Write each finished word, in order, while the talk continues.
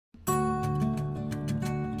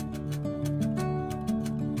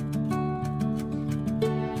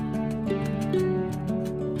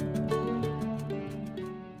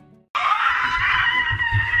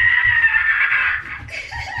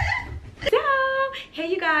Hey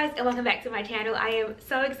you guys, and welcome back to my channel. I am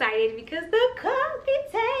so excited because the coffee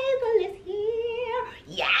table is here.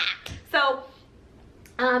 Yeah. So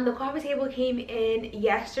the coffee table came in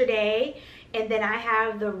yesterday, and then I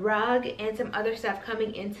have the rug and some other stuff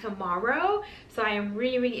coming in tomorrow. So I am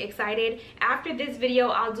really excited. After this video,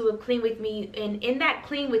 I'll do a clean with me, and in that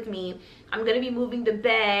clean with me, I'm gonna be moving the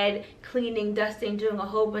bed, cleaning, dusting, doing a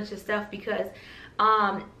whole bunch of stuff because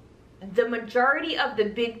the majority of the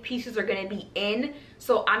big pieces are going to be in,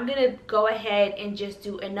 so I'm going to go ahead and just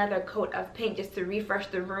do another coat of paint just to refresh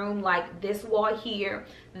the room, like this wall here,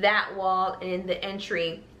 that wall, and the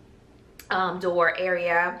entry door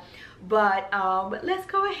area. But let's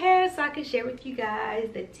go ahead so I can share with you guys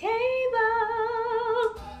the table.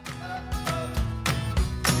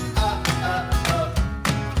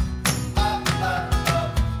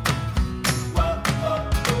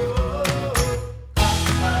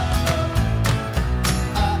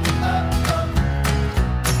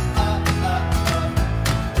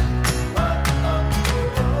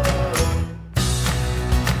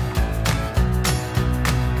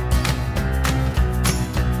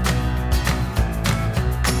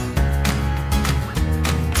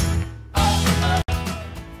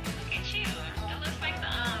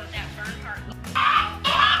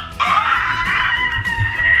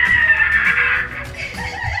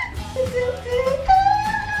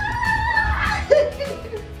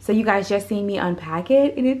 So you guys just seen me unpack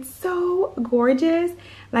it, and it's so gorgeous.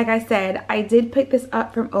 Like I said, I did pick this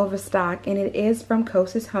up from Overstock, and it is from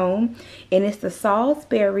Coast's Home, and it's the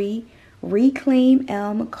Salisbury Reclaim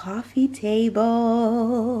Elm coffee table.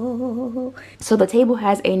 So the table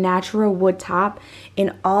has a natural wood top,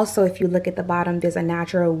 and also if you look at the bottom, there's a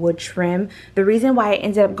natural wood trim. The reason why I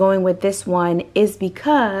ended up going with this one is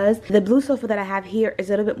because the blue sofa that I have here is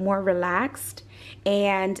a little bit more relaxed.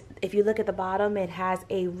 And if you look at the bottom, it has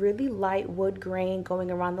a really light wood grain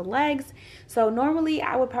going around the legs. So normally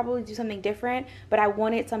I would probably do something different, but I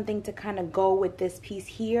wanted something to kind of go with this piece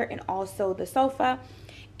here and also the sofa.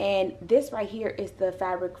 And this right here is the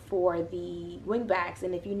fabric for the wing backs,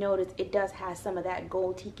 and if you notice, it does have some of that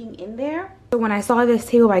gold teaking in there. So when I saw this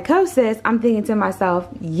table by Coast's, I'm thinking to myself,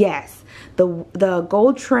 yes, the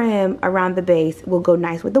gold trim around the base will go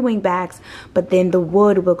nice with the wing backs, but then the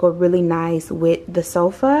wood will go really nice with the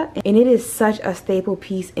sofa. And it is such a staple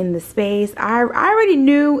piece in the space. I already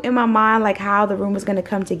knew in my mind like how the room was going to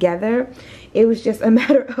come together. It was just a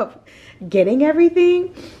matter of getting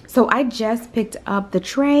everything. So I just picked up the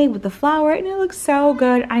tray with the flower, and it looks so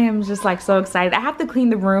good. I am just like so excited. I have to clean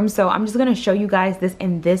the room, so I'm just gonna show you guys this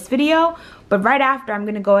in this video, but right after I'm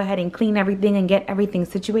gonna go ahead and clean everything and get everything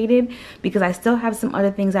situated because I still have some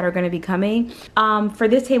other things that are gonna be coming. For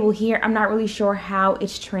this table here, I'm not really sure how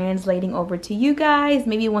it's translating over to you guys.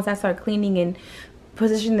 Maybe once I start cleaning and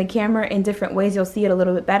position the camera in different ways, you'll see it a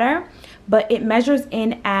little bit better. But it measures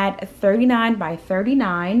in at 39 by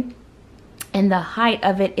 39. And the height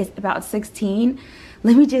of it is about 16.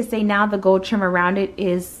 Let me just say now the gold trim around it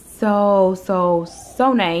is so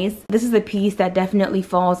nice. This is a piece that definitely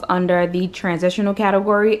falls under the transitional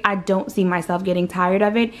category. I don't see myself getting tired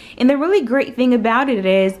of it. And the really great thing about it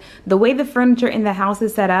is the way the furniture in the house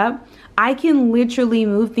is set up, I can literally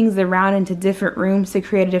move things around into different rooms to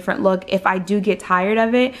create a different look if I do get tired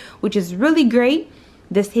of it, which is really great.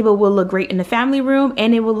 This table will look great in the family room,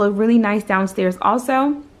 and it will look really nice downstairs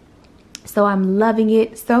also. So I'm loving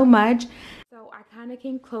it so much. So I kind of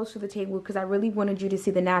came close to the table because I really wanted you to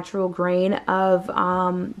see the natural grain of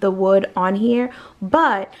the wood on here.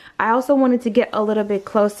 But I also wanted to get a little bit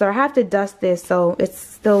closer. I have to dust this, so it's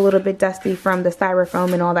still a little bit dusty from the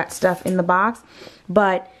styrofoam and all that stuff in the box.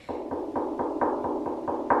 But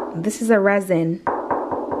this is a resin.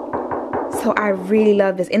 So I really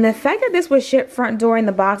love this, and the fact that this was shipped front door in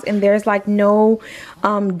the box and there's like no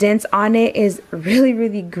dents on it is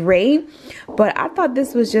really great. But I thought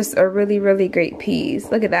this was just a really great piece.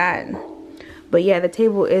 Look at that. But yeah, the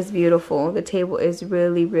table is beautiful. The table is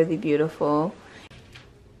really beautiful.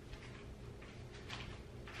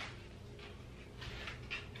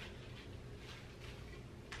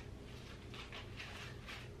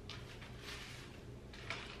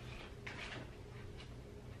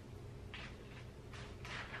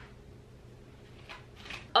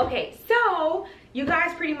 Okay, so you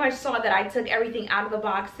guys pretty much saw that I took everything out of the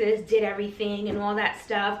boxes, did everything and all that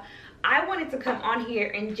stuff. I wanted to come on here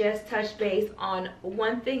and just touch base on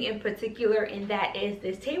one thing in particular, and that is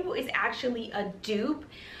this table is actually a dupe.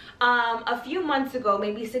 A few months ago,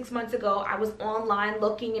 maybe 6 months ago, I was online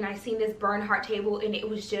looking and I seen this Bernhardt table, and it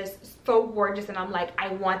was just so gorgeous, and I'm like, I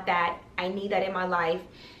want that. I need that in my life.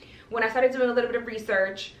 When I started doing a little bit of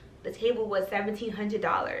research, the table was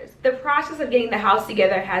 $1,700. The process of getting the house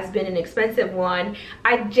together has been an expensive one.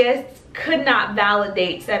 I just could not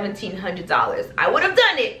validate $1,700. I would have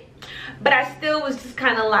done it, but I still was just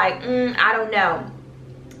kind of like, I don't know.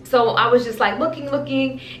 So I was just like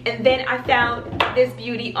looking, and then I found this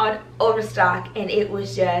beauty on Overstock, and it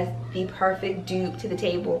was just the perfect dupe to the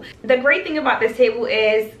table. The great thing about this table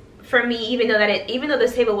is, for me, even though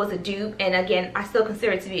this table was a dupe, and again, I still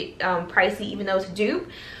consider it to be pricey even though it's a dupe,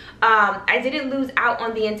 I didn't lose out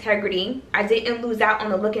on the integrity. I didn't lose out on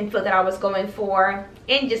the look and feel that I was going for,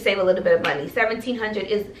 and just save a little bit of money.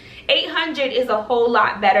 $800 is a whole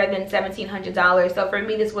lot better than $1,700. So for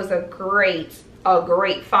me, this was a great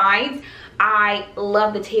find. I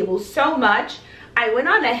love the table so much. I went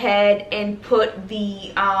on ahead and put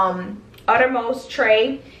the UTTERMOST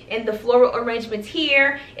tray and the floral arrangements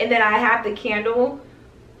here, and then I have the candle.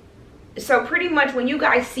 So pretty much when you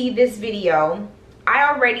guys see this video,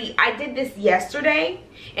 I did this yesterday,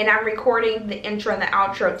 and I'm recording the intro and the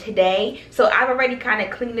outro today. So I've already kind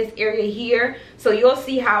of cleaned this area here. So you'll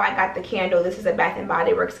see how I got the candle. This is a Bath &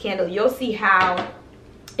 Body Works candle. You'll see how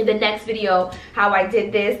in the next video how I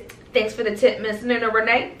did this. Thanks for the tip, Miss Nina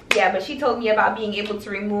Renee. Yeah, but she told me about being able to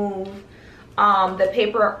remove the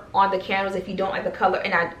paper on the candles if you don't like the color,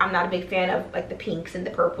 and I'm not a big fan of like the pinks and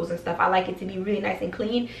the purples and stuff. I like it to be really nice and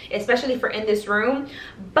clean, especially for in this room.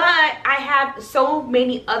 But I have so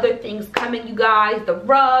many other things coming, you guys. The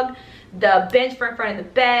rug, the bench for in front of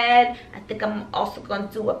the bed. I think I'm also going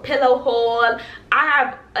to do a pillow haul. I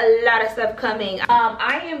have a lot of stuff coming.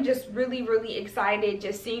 I am just really excited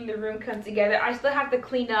just seeing the room come together. I still have to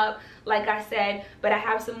clean up, like I said, but I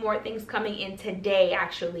have some more things coming in today.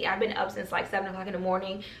 Actually, I've been up since like 7 o'clock in the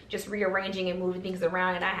morning just rearranging and moving things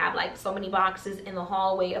around, and I have like so many boxes in the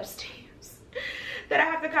hallway upstairs that I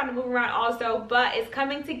have to kind of move around also, but it's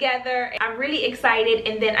coming together. I'm really excited,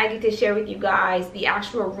 and then I get to share with you guys the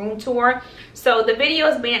actual room tour. So the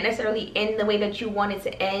videos may not necessarily end the way that you want it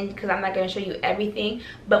to end, because I'm not going to show you everything,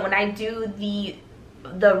 but when I do the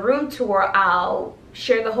room tour, I'll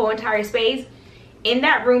share the whole entire space. In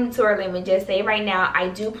that room tour, let me just say right now, I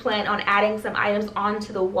do plan on adding some items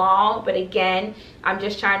onto the wall, but again, I'm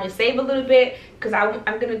just trying to save a little bit, because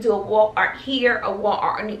I'm going to do a wall art here, a wall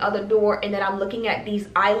art on the other door, and then I'm looking at these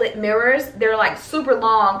eyelet mirrors. They're like super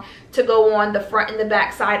long to go on the front and the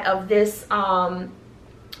back side of this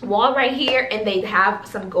wall right here, and they have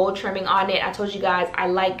some gold trimming on it. I told you guys I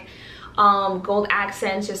like gold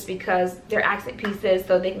accents just because they're accent pieces,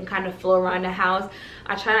 so they can kind of flow around the house.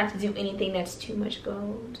 I try not to do anything that's too much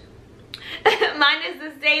gold. Mine is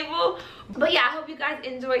the stable. But yeah, I hope you guys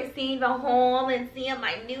enjoy seeing the haul and seeing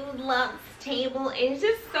my new luxe table. It's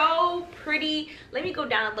just so pretty. Let me go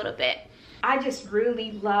down a little bit. I just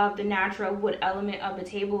really love the natural wood element of the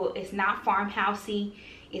table. It's not farmhousey,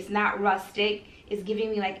 it's not rustic. It's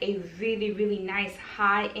giving me like a really nice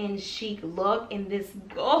high-end chic look in this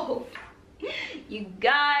gold. You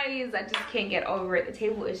guys, I just can't get over it. The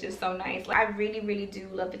table is just so nice. I really do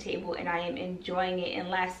love the table, and I am enjoying it. And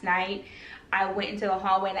last night I went into the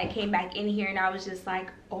hallway and I came back in here, and I was just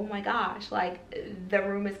like, oh my gosh, like the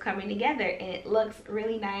room is coming together and it looks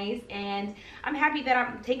really nice. And I'm happy that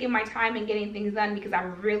I'm taking my time and getting things done, because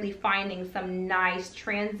I'm really finding some nice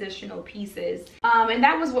transitional pieces. And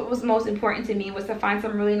that was what was most important to me, was to find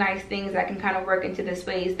some really nice things that can kind of work into this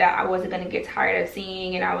space that I wasn't going to get tired of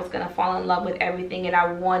seeing, and I was going to fall in love with everything, and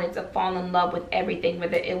I wanted to fall in love with everything,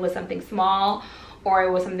 whether it was something small or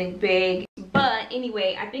it was something big. But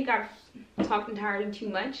anyway, I think I've talked entirely too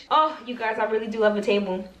much. Oh, you guys, I really do love the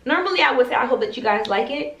table. Normally I would say I hope that you guys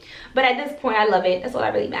like it, but at this point I love it. That's all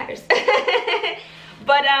that really matters.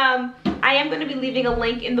 But I am going to be leaving a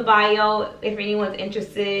link in the bio if anyone's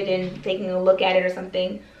interested in taking a look at it or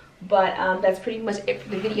something. But that's pretty much it for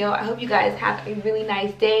the video. I hope you guys have a really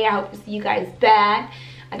nice day. I hope to see you guys back.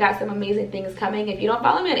 I got some amazing things coming. If you don't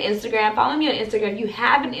follow me on Instagram, follow me on Instagram. If you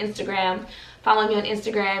have an Instagram, follow me on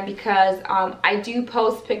Instagram, because I do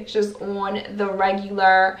post pictures on the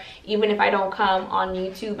regular, even if I don't come on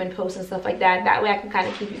YouTube and post and stuff like that. That way I can kind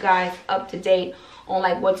of keep you guys up to date on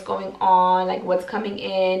like what's going on, like what's coming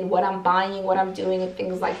in, what I'm buying, what I'm doing, and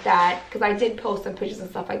things like that, because I did post some pictures and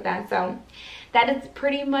stuff like that. So that is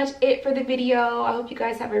pretty much it for the video. I hope you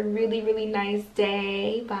guys have a really nice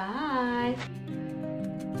day. Bye.